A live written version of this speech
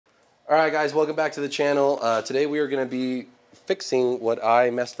Alright guys, welcome back to the channel. Today we are going to be fixing what I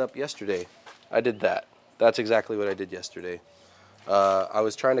messed up yesterday. I did that. That's exactly what I did yesterday. I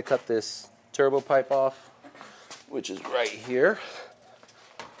was trying to cut this turbo pipe off, which is right here.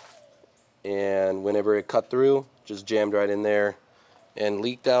 And whenever it cut through, just jammed right in there and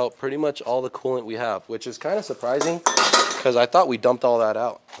leaked out pretty much all the coolant we have, which is kind of surprising because I thought we dumped all that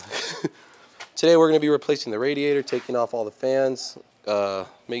out. Today we're going to be replacing the radiator, taking off all the fans,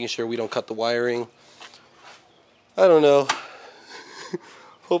 making sure we don't cut the wiring. I don't know.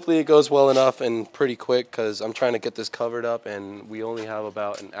 Hopefully it goes well enough and pretty quick because I'm trying to get this covered up and we only have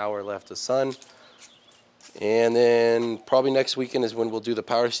about an hour left of sun. And then probably next weekend is when we'll do the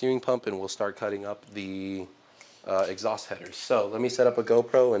power steering pump and we'll start cutting up the exhaust headers. So let me set up a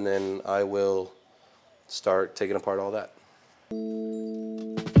GoPro and then I will start taking apart all that.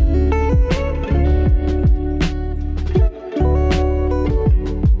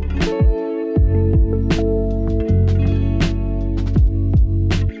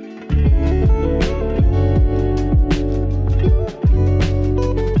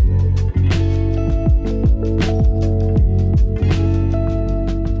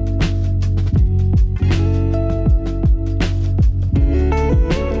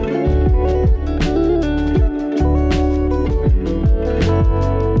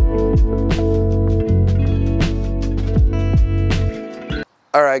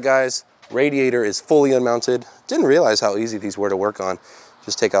 Alright guys, radiator is fully unmounted. Didn't realize how easy these were to work on.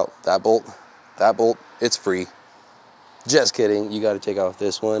 Just take out that bolt, it's free. Just kidding, you got to take off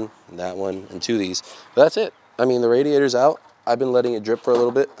this one, and that one, and two of these. But that's it. I mean, the radiator's out. I've been letting it drip for a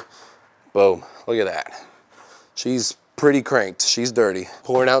little bit. Boom, look at that. She's pretty cranked, she's dirty.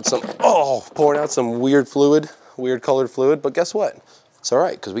 Pouring out some weird fluid, weird colored fluid, but guess what? It's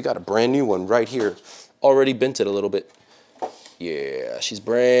alright, because we got a brand new one right here. Already bent it a little bit. Yeah, she's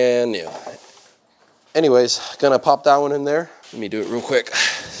brand new. Anyways, gonna pop that one in there. Let me do it real quick.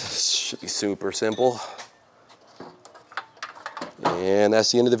 Should be super simple. And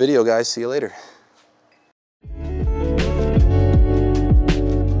that's the end of the video, guys. See you later.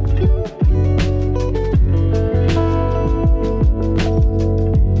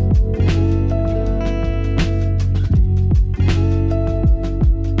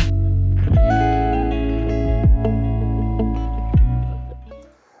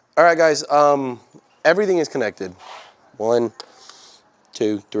 All right, guys, everything is connected. 1,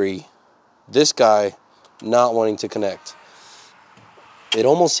 2, 3. This guy not wanting to connect. It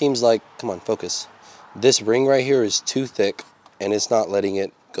almost seems like, come on, focus. This ring right here is too thick and it's not letting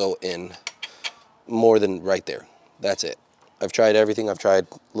it go in more than right there. That's it. I've tried everything. I've tried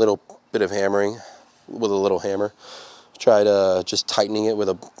a little bit of hammering with a little hammer. I've tried just tightening it with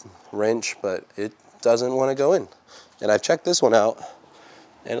a wrench, but it doesn't want to go in. And I've checked this one out.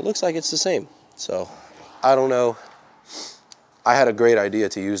 And it looks like it's the same. So, I don't know. I had a great idea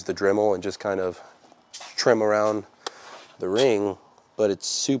to use the Dremel and just kind of trim around the ring, but it's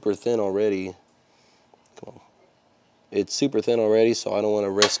super thin already. Come on. It's super thin already, so I don't want to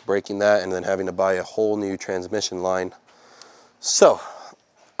risk breaking that and then having to buy a whole new transmission line. So,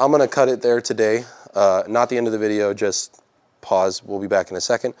 I'm going to cut it there today. Not the end of the video, just pause. We'll be back in a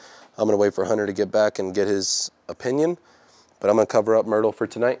second. I'm going to wait for Hunter to get back and get his opinion. But I'm going to cover up Myrtle for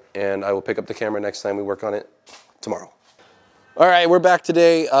tonight, and I will pick up the camera next time we work on it tomorrow. All right, we're back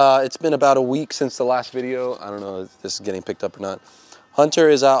today. It's been about a week since the last video. I don't know if this is getting picked up or not. Hunter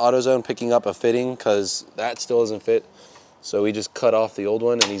is out AutoZone picking up a fitting because that still doesn't fit. So we just cut off the old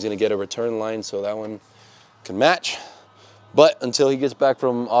one, and he's going to get a return line so that one can match. But until he gets back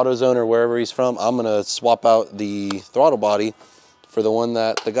from AutoZone or wherever he's from, I'm going to swap out the throttle body for the one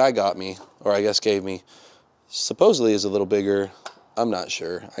that the guy got me, or I guess gave me. Supposedly is a little bigger. I'm not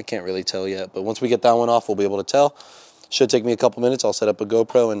sure. I can't really tell yet. But once we get that one off, we'll be able to tell. Should take me a couple minutes. I'll set up a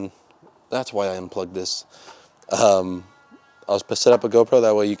GoPro, and that's why I unplugged this. I'll set up a GoPro.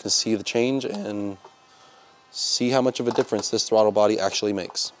 That way you can see the change and see how much of a difference this throttle body actually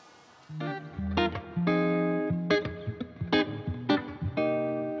makes.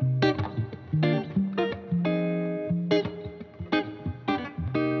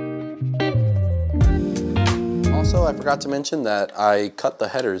 Also, I forgot to mention that I cut the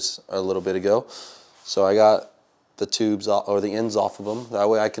headers a little bit ago. So I got the tubes or the ends off of them. That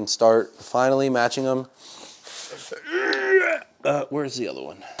way I can start finally matching them. Where's the other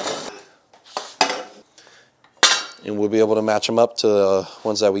one? And we'll be able to match them up to the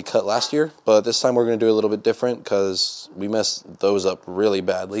ones that we cut last year. But this time we're going to do a little bit different because we messed those up really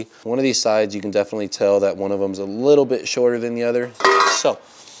badly. One of these sides, you can definitely tell that one of them's a little bit shorter than the other. So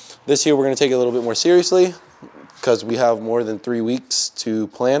this year we're going to take it a little bit more seriously, because we have more than 3 weeks to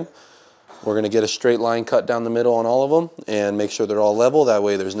plan. We're going to get a straight line cut down the middle on all of them and make sure they're all level. That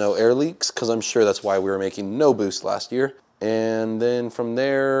way there's no air leaks, because I'm sure that's why we were making no boost last year. And then from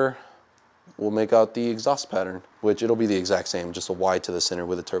there, we'll make out the exhaust pattern, which it'll be the exact same, just a Y to the center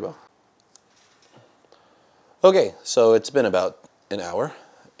with a turbo. Okay, so it's been about an hour,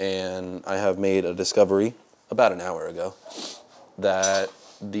 and I have made a discovery about an hour ago that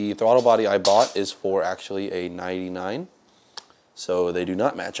the throttle body I bought is for actually a 99, so they do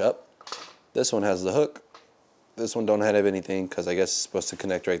not match up. This one has the hook. This one don't have anything because I guess it's supposed to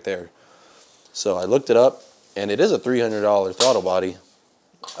connect right there. So I looked it up, and it is a $300 throttle body,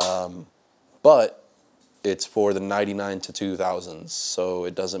 but it's for the 99 to 2000s, so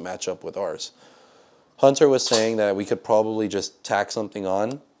it doesn't match up with ours. Hunter was saying that we could probably just tack something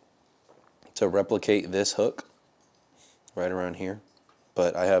on to replicate this hook right around here,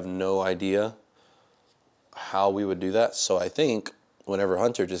 but I have no idea how we would do that. So I think whenever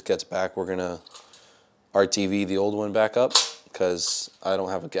Hunter just gets back, we're gonna RTV the old one back up, because I don't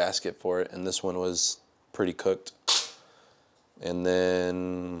have a gasket for it, and this one was pretty cooked. And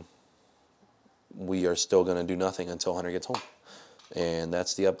then we are still gonna do nothing until Hunter gets home. And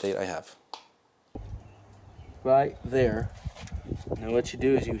that's the update I have. Right there. Now what you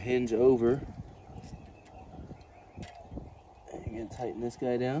do is you hinge over. And you're gonna tighten this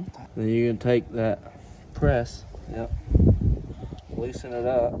guy down. Then you're gonna take that press, yep, loosen it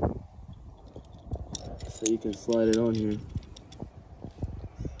up so you can slide it on here.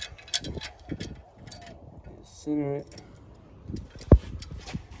 Center it.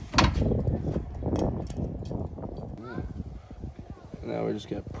 Now we're just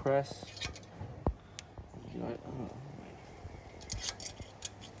gonna press. There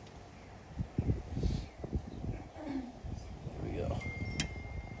we go.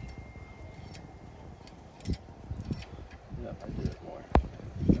 Yep, I did it more.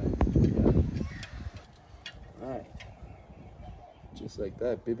 Alright. Just like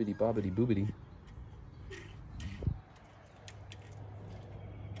that, bibbity bobbity boobity.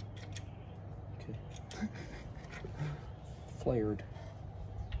 Okay. Flared.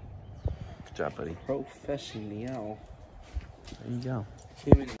 Good job, buddy. Professional. There you go.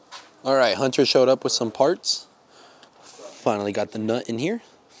 All right, Hunter showed up with some parts. Finally got the nut in here.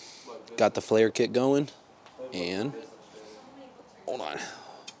 Got the flare kit going. And, hold on.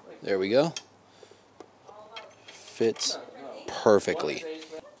 There we go. Fits perfectly.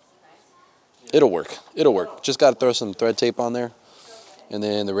 It'll work. It'll work. Just got to throw some thread tape on there. And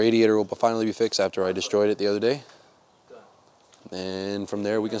then the radiator will finally be fixed after I destroyed it the other day. And from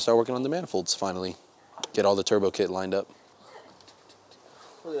there, we can start working on the manifolds finally. Get all the turbo kit lined up.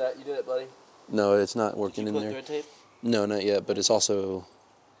 Look at that, you did it, buddy. No, it's not working in there. Thread tape? No, not yet, but it's also...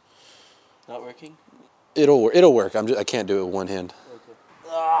 Not working? It'll work. I can't do it with one hand. Okay.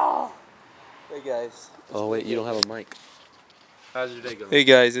 Oh. Hey, guys. Oh, wait, you don't have a mic. How's your day going? Hey,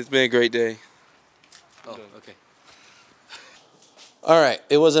 guys, it's been a great day. Oh, okay. All right,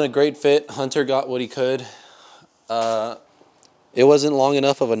 it wasn't a great fit. Hunter got what he could. It wasn't long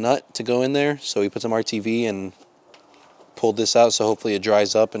enough of a nut to go in there, so he put some RTV and pulled this out, so hopefully it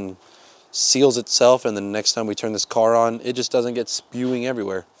dries up and seals itself, and then next time we turn this car on, it just doesn't get spewing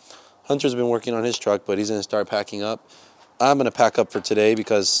everywhere. Hunter's been working on his truck, but he's going to start packing up. I'm going to pack up for today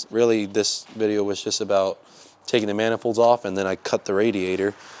because really this video was just about taking the manifolds off, and then I cut the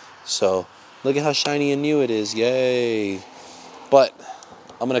radiator. So look at how shiny and new it is. Yay. But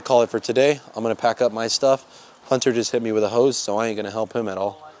I'm going to call it for today. I'm going to pack up my stuff. Hunter just hit me with a hose, so I ain't going to help him at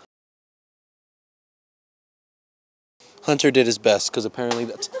all. Hunter did his best, because apparently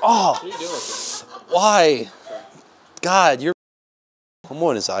that's... Oh! What are you doing with it? Why? God, you're... I'm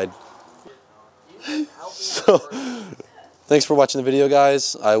on his side. So, thanks for watching the video,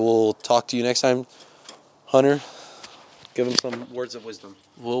 guys. I will talk to you next time. Hunter, give him some words of wisdom.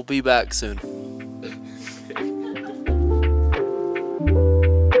 We'll be back soon.